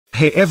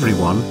Hey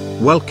everyone,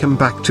 welcome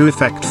back to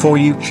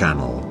Effect4You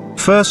channel.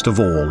 First of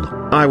all,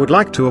 I would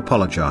like to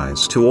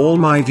apologize to all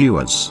my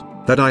viewers,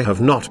 that I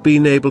have not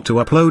been able to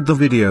upload the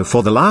video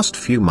for the last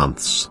few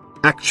months.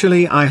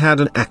 Actually I had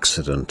an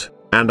accident,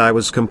 and I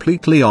was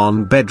completely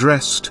on bed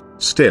rest.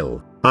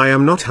 Still, I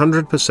am not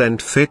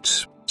 100%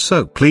 fit,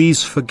 so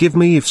please forgive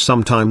me if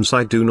sometimes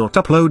I do not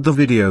upload the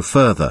video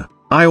further.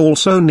 I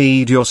also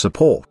need your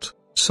support,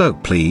 so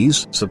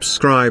please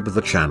subscribe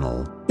the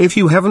channel, if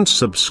you haven't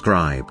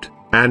subscribed,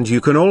 and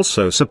you can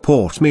also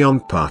support me on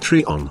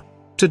Patreon.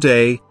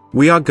 Today,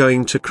 we are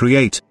going to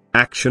create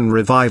action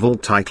revival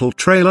title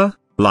trailer,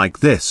 like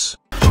this.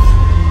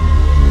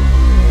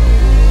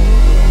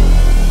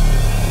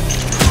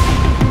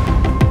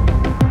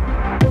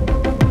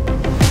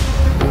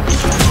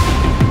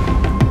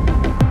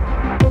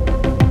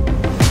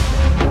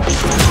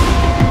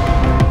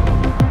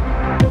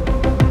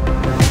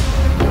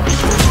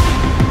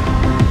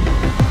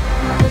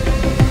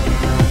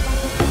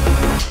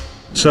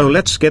 So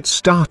let's get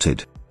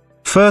started.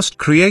 First,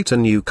 create a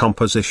new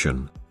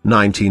composition,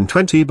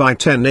 1920 by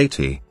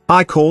 1080,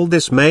 I call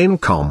this main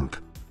comp.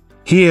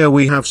 Here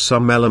we have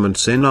some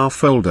elements in our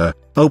folder,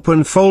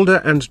 open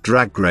folder and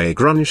drag gray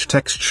grunge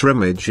texture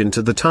image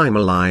into the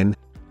timeline.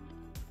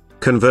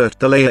 Convert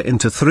the layer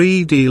into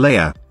 3D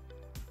layer.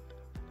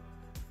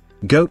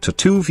 Go to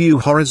 2 view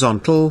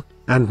horizontal,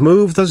 and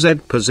move the Z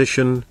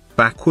position,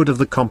 backward of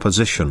the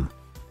composition.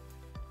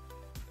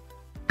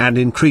 And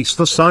increase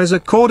the size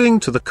according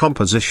to the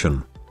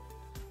composition.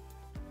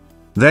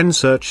 Then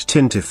search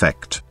tint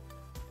effect.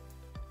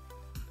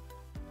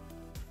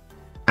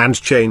 And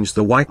change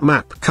the white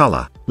map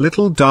color,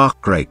 little dark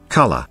gray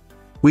color.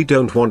 We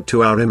don't want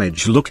to our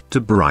image look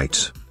too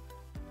bright.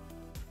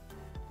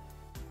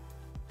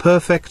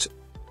 Perfect.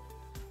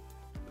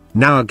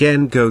 Now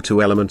again go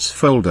to Elements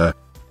folder.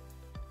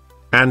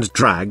 And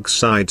drag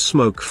side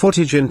smoke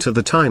footage into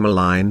the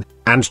timeline,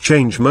 and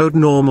change mode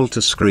normal to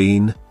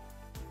screen.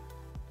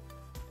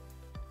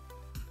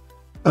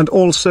 And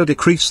also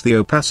decrease the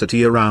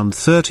opacity around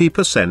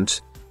 30%.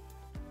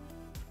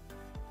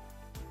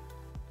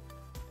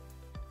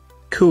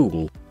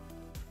 Cool.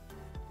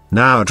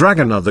 Now drag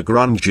another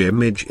grunge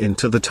image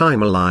into the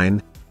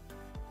timeline.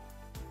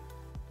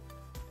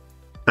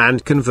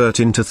 And convert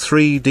into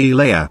 3D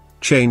layer,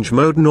 change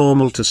mode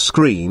normal to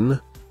screen.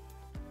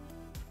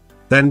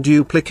 Then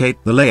duplicate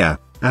the layer,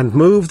 and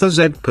move the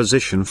Z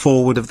position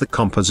forward of the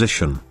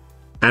composition.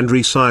 And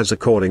resize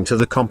according to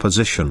the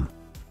composition.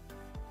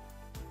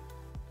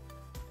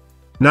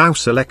 Now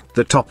select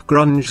the top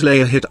grunge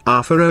layer, hit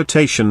alpha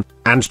rotation,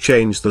 and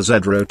change the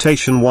Z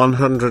rotation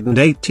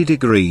 180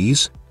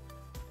 degrees.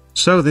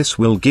 So this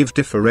will give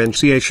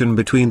differentiation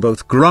between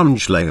both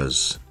grunge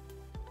layers.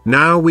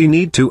 Now we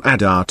need to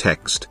add our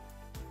text.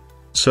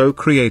 So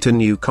create a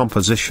new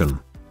composition.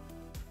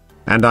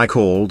 And I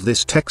called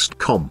this text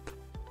comp.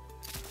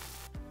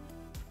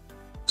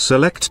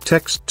 Select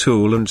text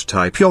tool and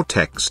type your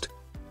text.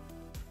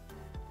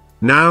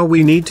 Now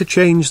we need to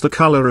change the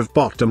color of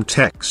bottom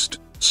text.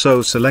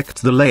 So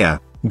select the layer,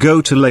 go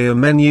to Layer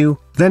menu,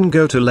 then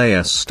go to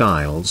Layer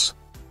Styles.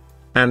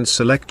 And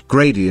select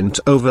Gradient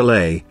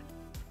Overlay.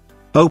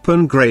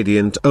 Open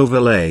Gradient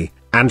Overlay,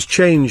 and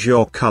change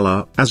your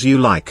color as you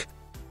like.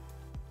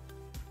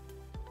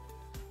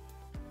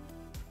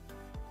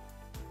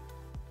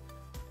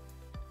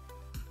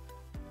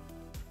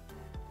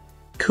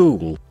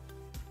 Cool.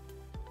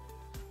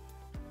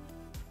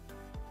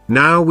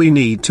 Now we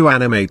need to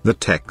animate the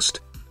text.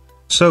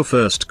 So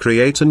first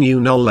create a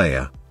new null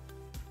layer.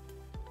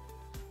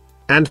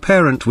 And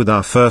parent with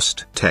our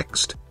first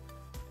text.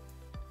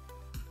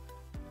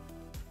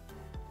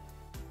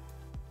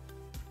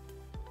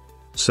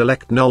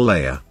 Select null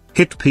layer,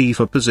 hit P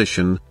for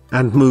position,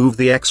 and move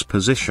the X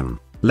position,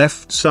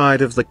 left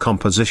side of the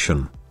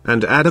composition,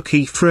 and add a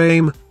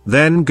keyframe,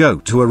 then go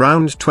to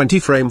around 20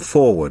 frame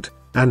forward,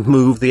 and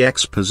move the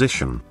X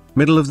position,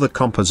 middle of the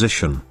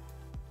composition.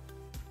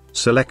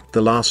 Select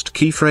the last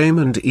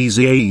keyframe and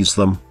ease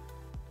them.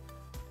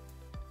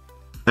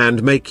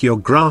 And make your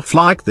graph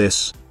like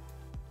this.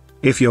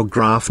 If your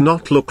graph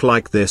not look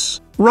like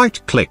this,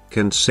 right-click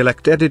and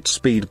select Edit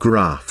Speed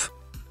Graph.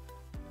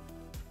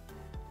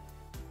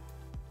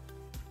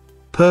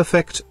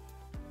 Perfect.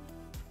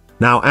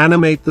 Now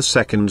animate the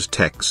second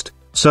text,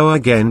 so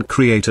again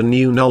create a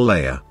new null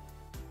layer.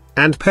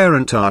 And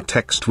parent our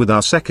text with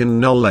our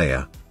second null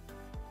layer.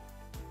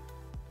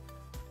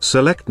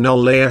 Select null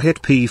layer,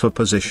 hit P for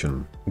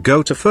position,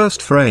 go to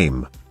first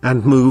frame,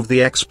 and move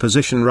the X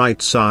position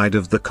right side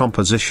of the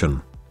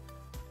composition.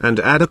 And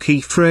add a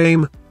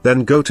keyframe,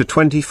 then go to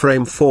 20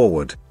 frame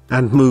forward,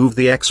 and move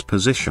the X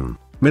position,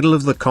 middle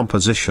of the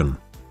composition.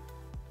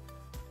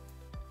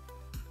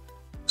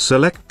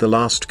 Select the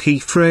last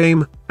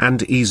keyframe,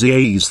 and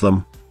ease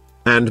them.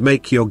 And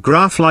make your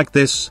graph like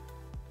this.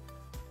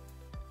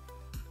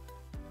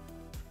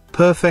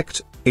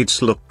 Perfect,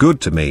 it's look good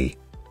to me.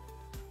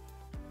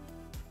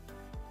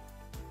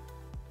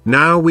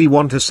 Now we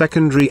want a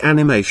secondary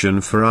animation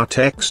for our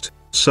text,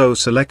 so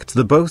select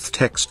the both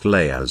text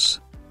layers.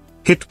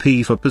 hit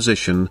P for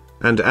position,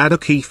 and add a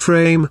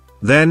keyframe,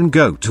 then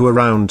go to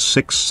around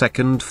 6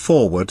 seconds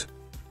forward.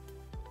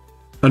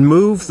 And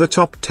move the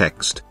top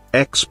text,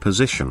 X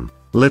position,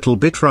 little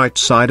bit right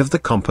side of the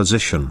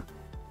composition.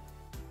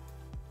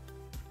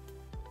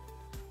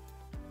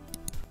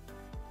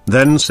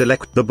 Then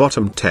select the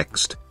bottom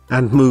text,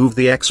 and move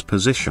the X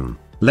position,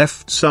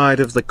 left side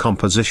of the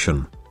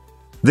composition.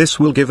 This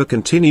will give a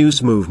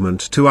continuous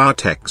movement to our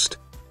text.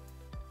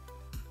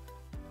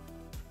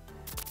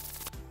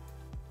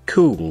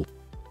 Cool.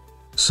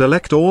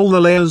 Select all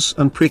the layers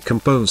and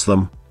pre-compose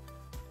them.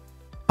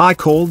 I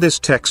call this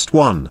text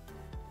 1.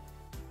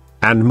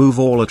 And move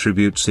all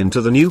attributes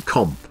into the new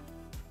comp.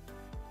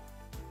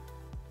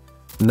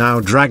 Now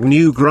drag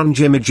new grunge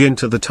image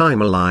into the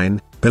timeline,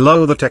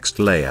 below the text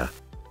layer.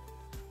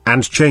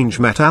 And change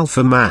matte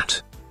alpha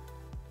matte.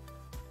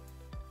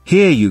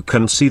 Here you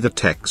can see the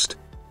text.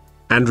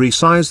 And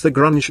resize the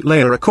grunge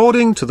layer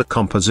according to the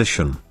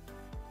composition.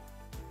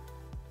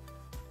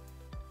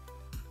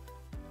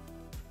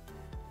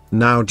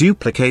 Now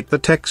duplicate the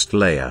text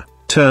layer,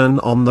 turn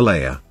on the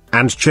layer,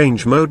 and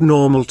change mode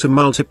normal to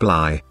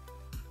multiply.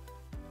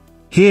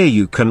 Here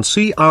you can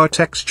see our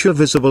texture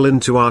visible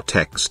into our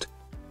text.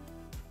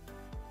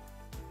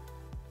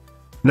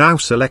 Now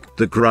select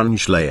the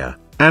grunge layer,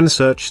 and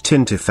search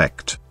tint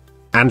effect.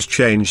 And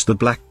change the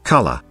black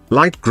color,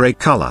 light gray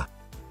color.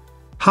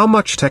 How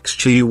much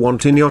texture you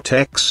want in your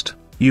text,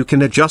 you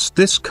can adjust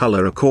this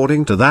color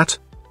according to that.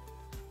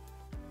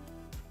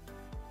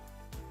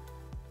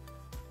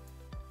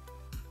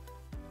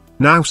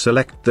 Now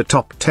select the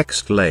top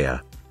text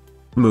layer.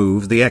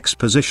 Move the X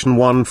position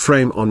 1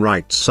 frame on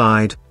right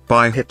side,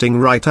 by hitting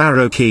right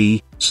arrow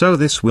key, so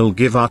this will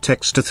give our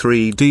text a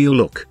 3D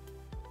look.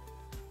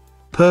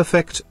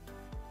 Perfect.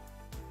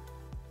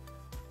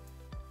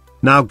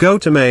 Now go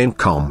to main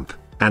comp,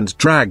 and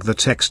drag the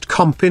text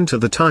comp into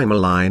the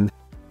timeline.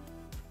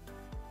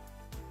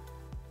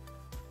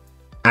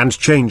 And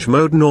change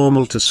mode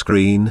normal to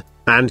screen,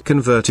 and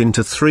convert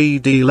into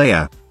 3D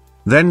layer.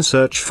 Then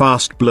search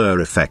fast blur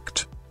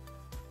effect.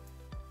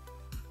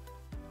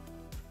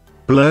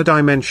 Blur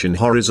dimension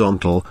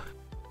horizontal.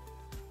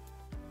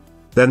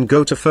 Then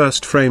go to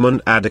first frame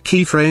and add a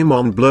keyframe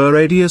on blur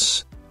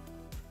radius.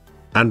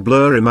 And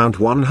blur amount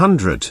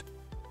 100.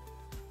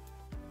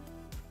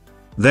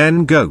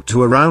 Then go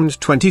to around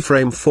 20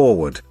 frame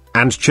forward,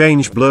 and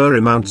change blur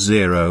amount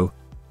 0.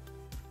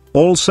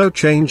 Also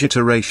change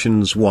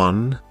iterations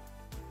 1.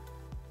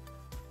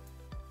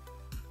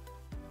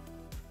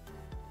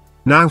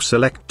 Now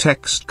select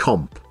text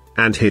comp,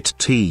 and hit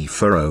T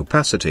for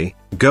opacity,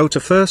 go to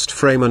first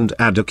frame and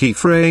add a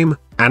keyframe,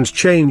 and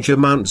change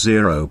amount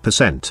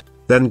 0%,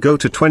 then go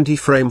to 20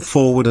 frame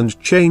forward and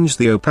change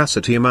the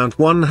opacity amount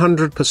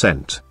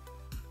 100%.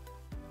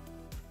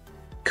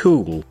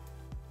 Cool.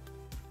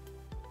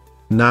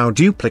 Now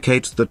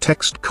duplicate the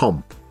text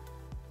comp.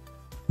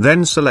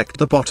 Then select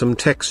the bottom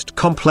text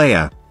comp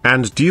layer,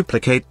 and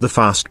duplicate the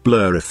fast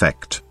blur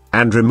effect,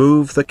 and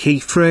remove the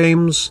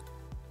keyframes.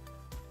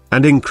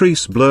 And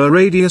increase blur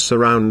radius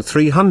around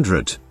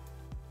 300.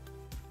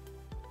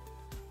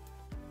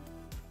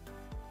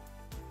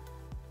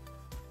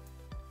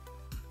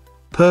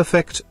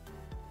 Perfect.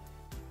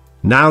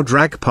 Now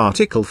drag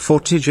particle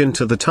footage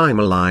into the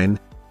timeline.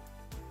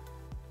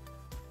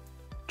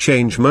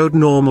 Change mode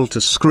normal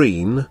to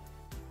screen.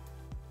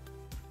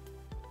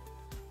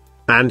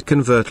 And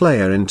convert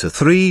layer into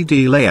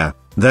 3D layer,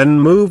 then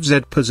move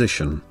Z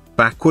position,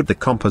 backward the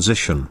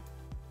composition.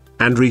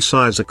 And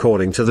resize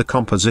according to the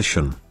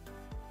composition.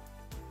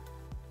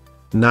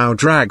 Now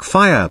drag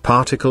fire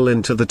particle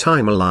into the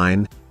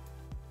timeline.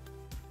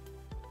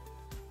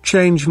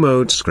 Change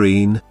mode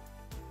screen.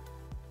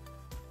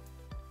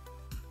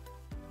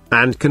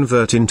 And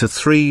convert into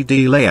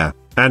 3D layer,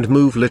 and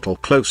move little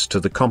close to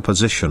the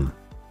composition.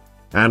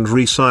 And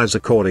resize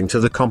according to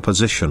the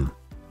composition.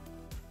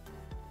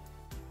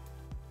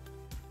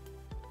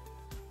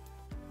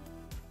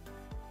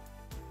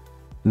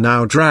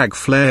 Now drag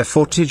flare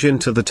footage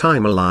into the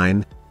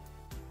timeline.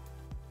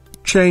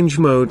 Change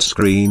mode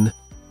screen.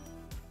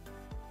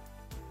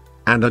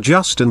 And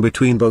adjust in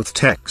between both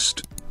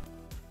text.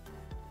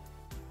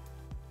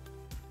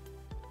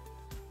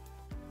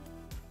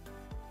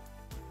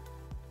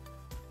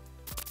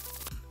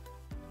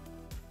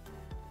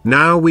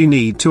 Now we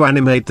need to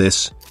animate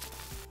this.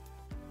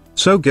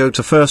 So go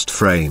to first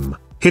frame,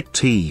 hit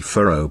T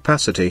for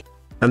opacity,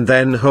 and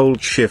then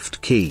hold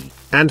Shift key,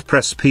 and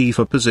press P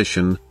for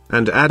position,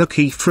 and add a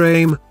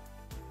keyframe.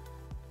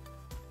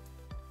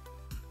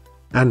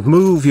 And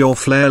move your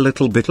flare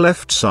little bit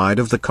left side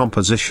of the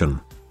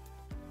composition.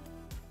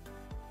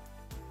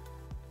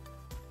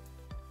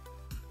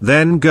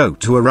 Then go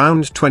to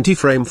around 20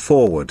 frame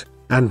forward,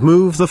 and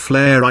move the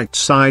flare right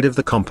side of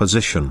the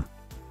composition.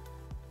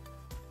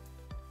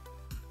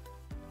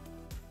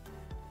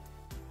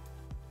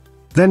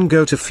 Then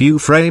go to few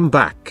frame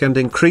back and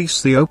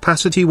increase the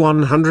opacity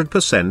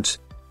 100%.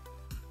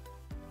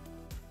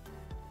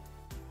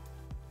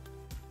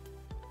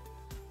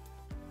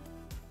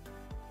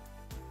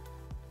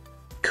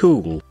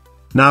 Cool.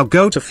 Now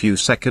go to few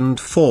second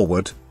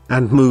forward,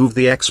 and move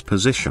the X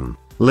position,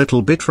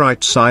 little bit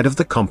right side of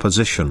the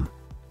composition.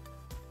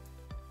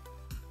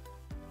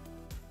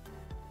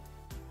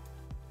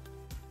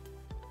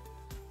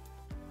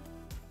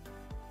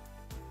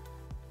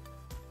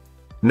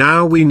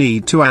 Now we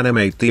need to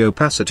animate the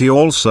opacity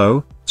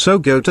also, so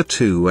go to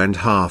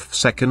 2.5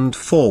 second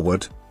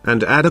forward,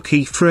 and add a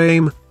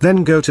keyframe,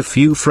 then go to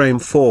few frame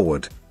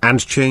forward, and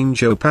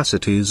change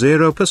opacity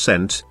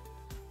 0%.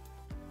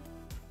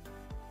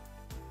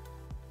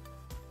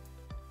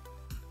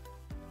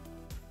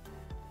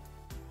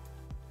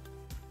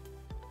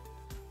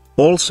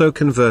 Also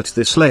convert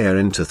this layer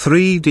into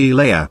 3D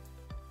layer.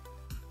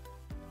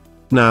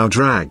 Now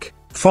drag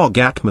fog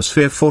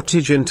atmosphere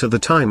footage into the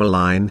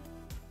timeline.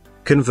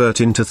 Convert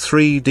into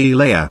 3D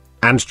layer,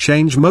 and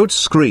change mode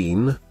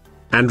screen,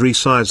 and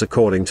resize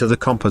according to the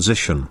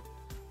composition.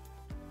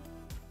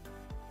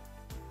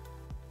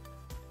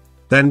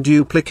 Then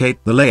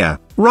duplicate the layer,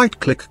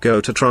 right-click, go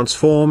to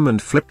transform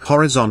and flip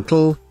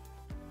horizontal.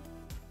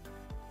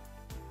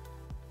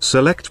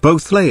 Select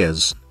both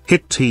layers,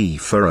 hit T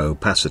for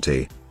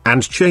opacity,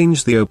 and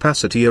change the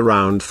opacity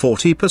around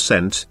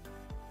 40%.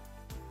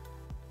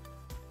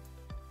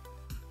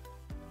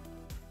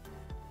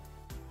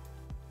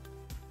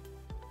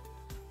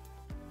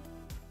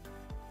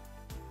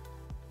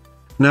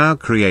 Now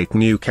create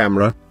new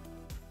camera.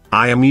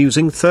 I am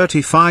using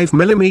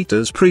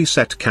 35mm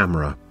preset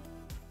camera.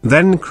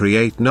 Then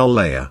create null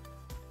layer.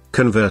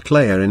 Convert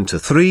layer into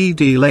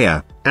 3D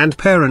layer, and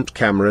parent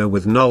camera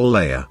with null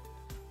layer.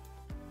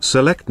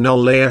 Select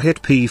null layer,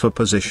 hit P for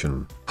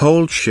position,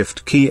 hold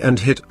shift key and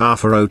hit R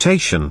for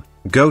rotation,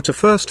 go to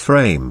first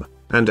frame,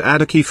 and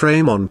add a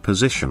keyframe on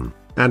position,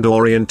 and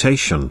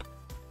orientation.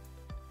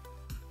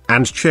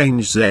 And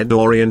change Z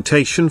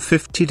orientation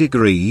 50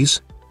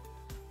 degrees.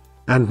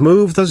 And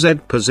move the Z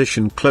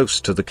position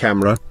close to the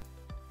camera.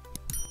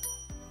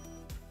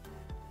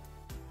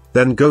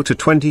 Then go to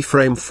 20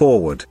 frame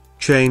forward,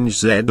 change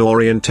Z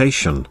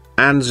orientation,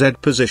 and Z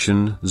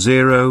position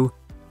 0.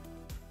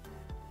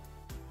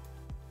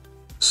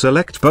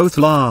 Select both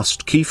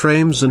last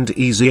keyframes and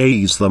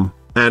ease them,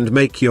 and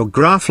make your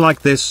graph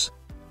like this.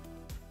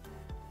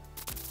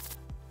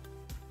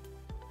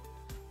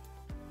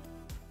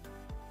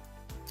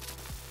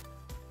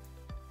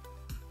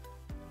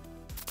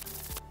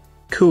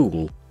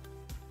 Cool.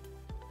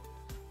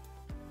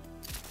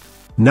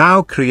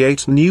 Now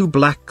create new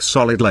black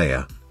solid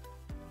layer.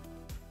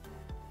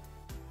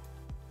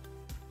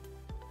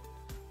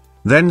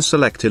 Then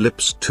select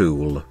ellipse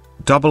tool,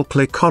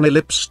 double-click on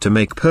ellipse to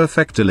make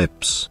perfect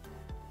ellipse.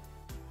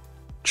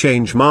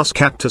 Change mask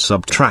cut to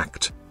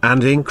subtract,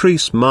 and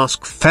increase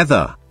mask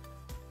feather.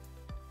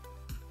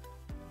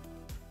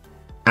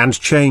 And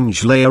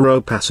change layer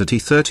opacity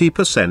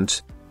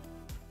 30%.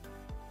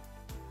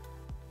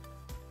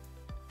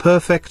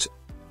 Perfect.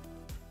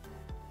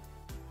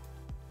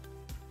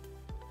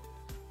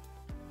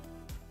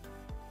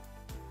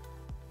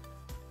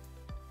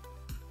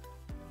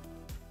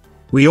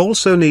 We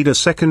also need a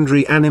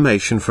secondary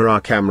animation for our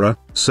camera.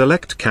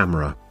 Select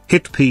camera,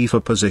 hit P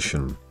for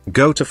position,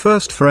 go to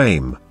first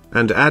frame,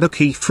 and add a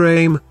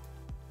keyframe.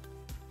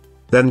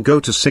 Then go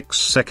to 6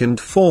 second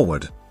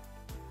forward.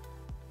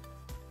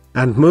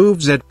 And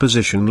move Z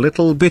position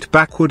little bit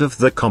backward of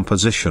the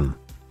composition.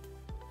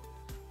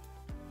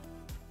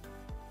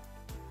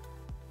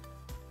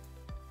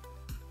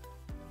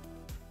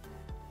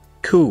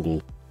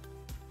 Cool.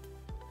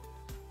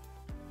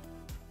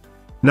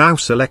 Now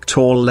select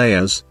all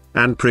layers,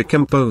 and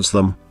pre-compose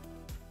them.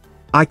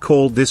 I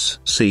call this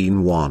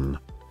Scene 1.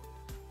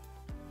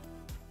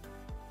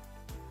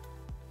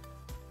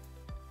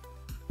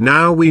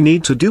 Now we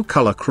need to do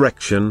color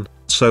correction,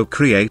 so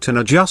create an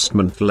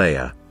adjustment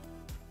layer.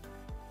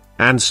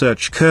 And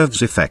search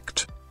Curves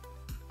effect.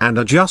 And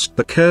adjust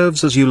the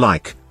curves as you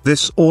like,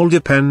 this all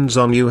depends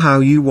on you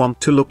how you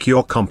want to look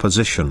your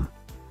composition.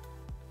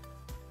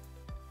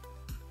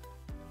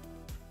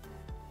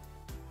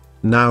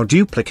 Now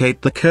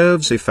duplicate the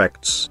curves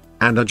effects,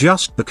 and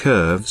adjust the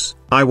curves.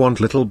 I want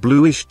little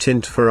bluish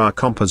tint for our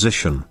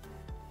composition.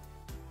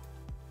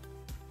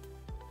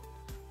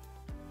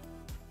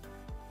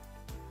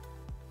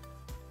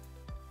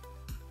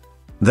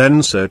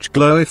 Then search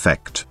glow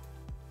effect.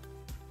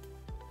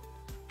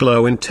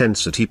 Glow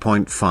intensity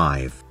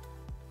 0.5.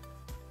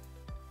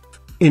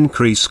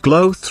 Increase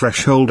glow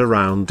threshold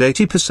around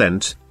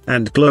 80%,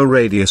 and glow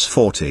radius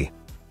 40.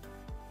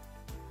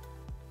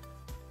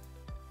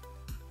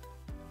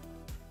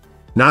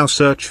 Now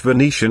search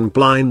Venetian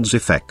blinds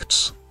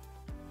effects.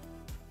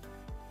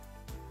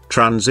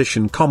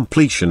 Transition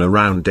completion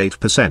around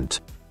 8%.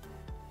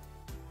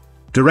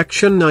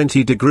 Direction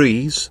 90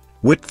 degrees,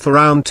 width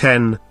around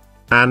 10,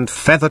 and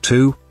feather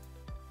 2.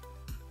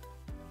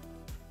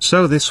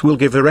 So this will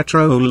give a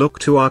retro look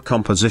to our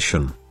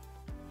composition.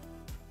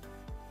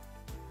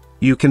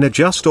 You can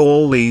adjust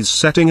all these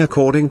settings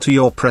according to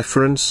your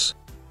preference.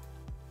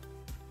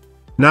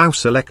 Now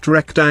select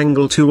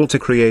rectangle tool to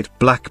create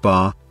black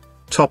bar,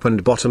 top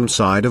and bottom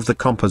side of the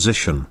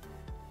composition.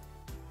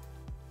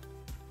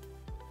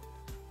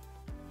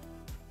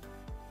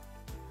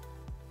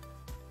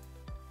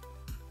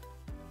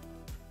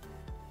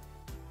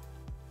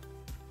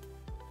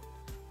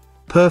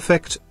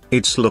 Perfect,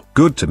 it's look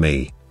good to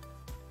me.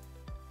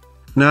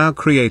 Now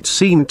create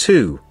scene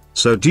 2,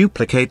 so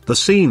duplicate the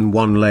scene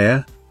 1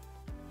 layer.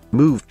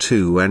 Move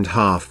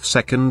 2.5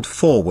 seconds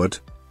forward.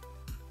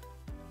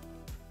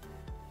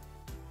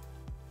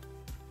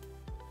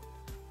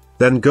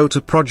 Then go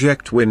to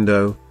project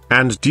window,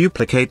 and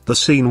duplicate the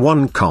scene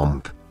 1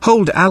 comp.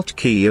 Hold Alt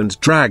key and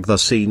drag the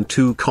scene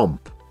 2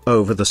 comp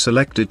over the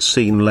selected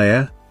scene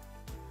layer.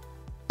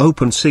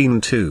 Open scene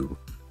 2.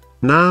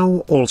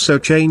 Now also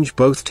change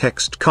both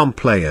text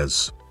comp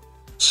layers.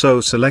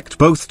 So select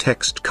both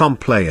text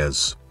comp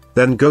layers,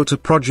 then go to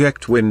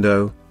project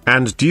window,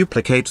 and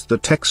duplicate the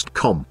text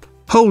comp.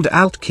 Hold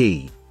Alt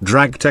key,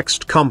 drag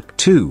text comp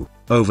 2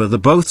 over the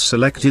both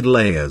selected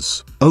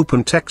layers.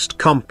 Open text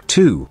comp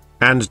 2,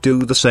 and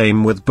do the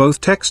same with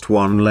both text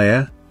 1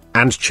 layer,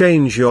 and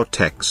change your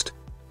text.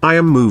 I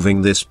am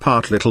moving this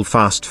part little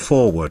fast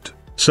forward,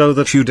 so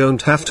that you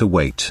don't have to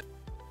wait.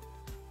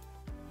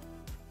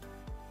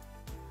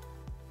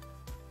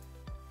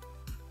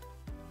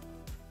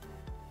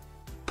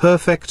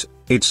 Perfect,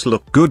 it's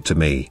look good to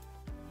me.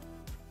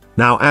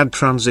 Now add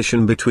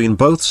transition between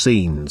both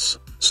scenes,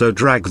 so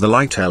drag the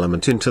light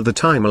element into the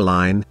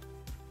timeline.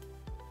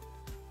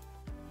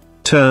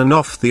 Turn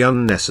off the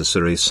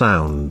unnecessary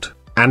sound,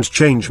 and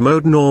change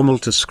mode normal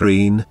to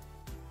screen.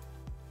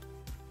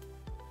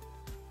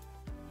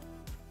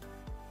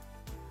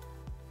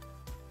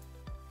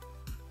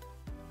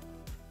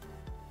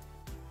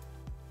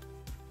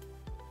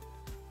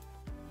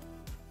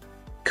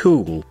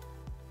 Cool.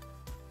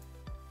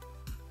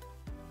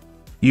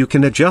 You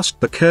can adjust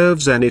the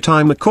curves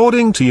anytime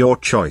according to your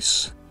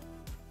choice.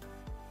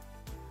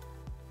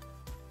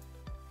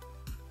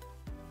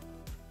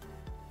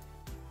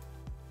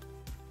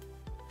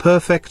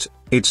 Perfect,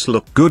 it's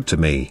look good to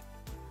me.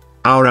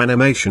 Our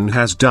animation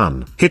has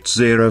done. Hit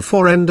 0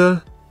 for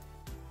render.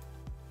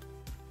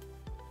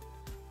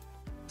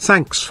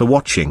 Thanks for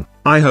watching.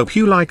 I hope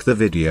you like the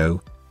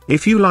video.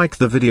 If you like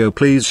the video,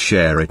 please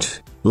share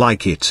it,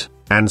 like it,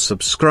 and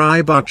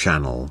subscribe our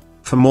channel.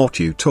 For more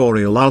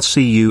tutorial, I'll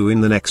see you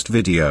in the next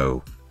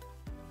video.